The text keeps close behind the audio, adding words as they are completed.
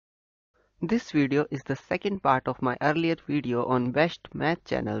This video is the second part of my earlier video on best math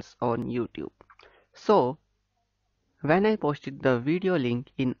channels on YouTube. So, when I posted the video link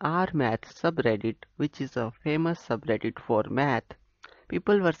in our math subreddit, which is a famous subreddit for math,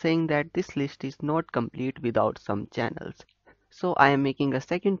 people were saying that this list is not complete without some channels. So I am making a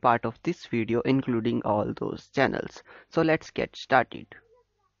second part of this video including all those channels. So let's get started.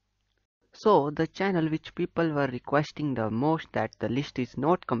 So the channel which people were requesting the most that the list is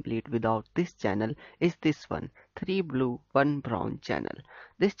not complete without this channel is this one, 3 blue 1 brown channel.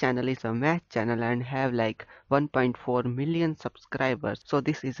 This channel is a math channel and have like 1.4 million subscribers. So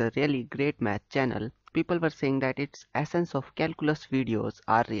this is a really great math channel. People were saying that its essence of calculus videos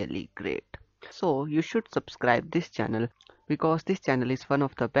are really great. So you should subscribe this channel because this channel is one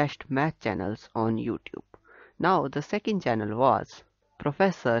of the best math channels on YouTube. Now the second channel was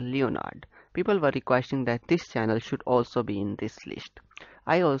Professor Leonard. People were requesting that this channel should also be in this list.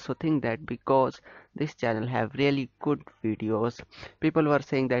 I also think that because this channel have really good videos, people were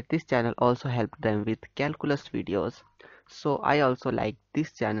saying that this channel also helped them with calculus videos. So I also like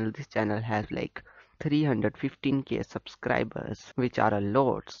this channel. This channel has like 315k subscribers, which are a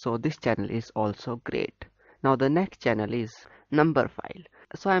lot. So this channel is also great. Now the next channel is Number File.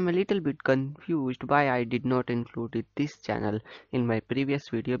 So I'm a little bit confused why I did not include this channel in my previous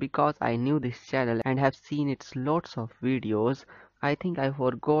video because I knew this channel and have seen its lots of videos. I think I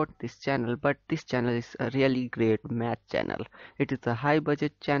forgot this channel, but this channel is a really great math channel. It is a high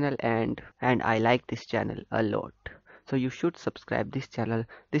budget channel and I like this channel a lot. So you should subscribe this channel.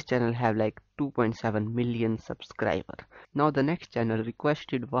 This channel have like 2.7 million subscribers. Now the next channel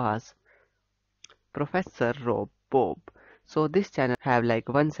requested was Professor Rob Bob. So this channel have like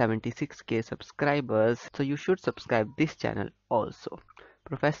 176k subscribers. So you should subscribe this channel also.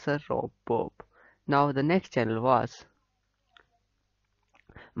 Professor Rob Bob. Now the next channel was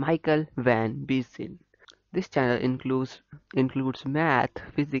Michael Van Beeson. This channel includes math,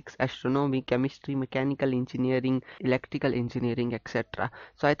 physics, astronomy, chemistry, mechanical engineering, electrical engineering, etc.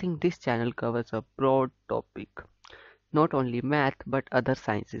 So I think this channel covers a broad topic, not only math but other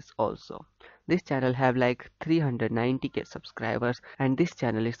sciences also. This channel have like 390k subscribers and this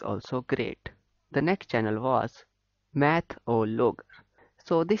channel is also great. The next channel was mathOgenius.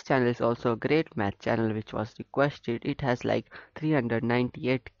 So this channel is also a great math channel which was requested. It has like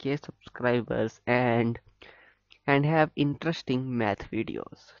 398k subscribers and have interesting math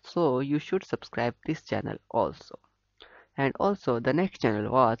videos. So you should subscribe this channel also. And also the next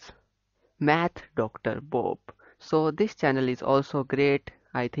channel was Math Dr. Bob. So this channel is also great.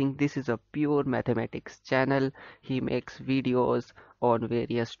 I think this is a pure mathematics channel. He makes videos on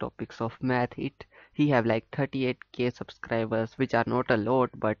various topics of math. He have like 38k subscribers, which are not a lot,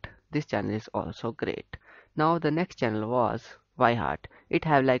 but this channel is also great. Now the next channel was Yheart. It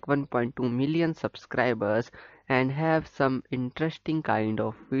have like 1.2 million subscribers and have some interesting kind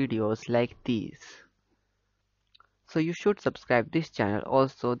of videos like these. So you should subscribe this channel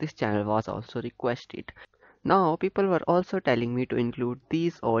also. This channel was also requested. Now people were also telling me to include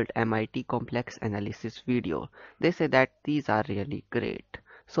these old MIT complex analysis video. They say that these are really great.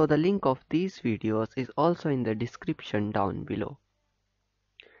 So the link of these videos is also in the description down below.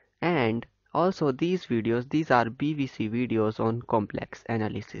 And also these are BVC videos on complex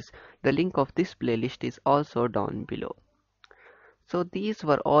analysis. The link of this playlist is also down below. So these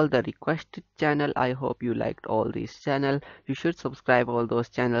were all the requested channel. I hope you liked all these channel. You should subscribe all those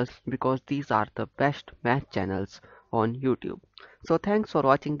channels because these are the best math channels on YouTube. So thanks for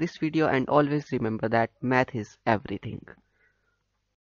watching this video and always remember that math is everything.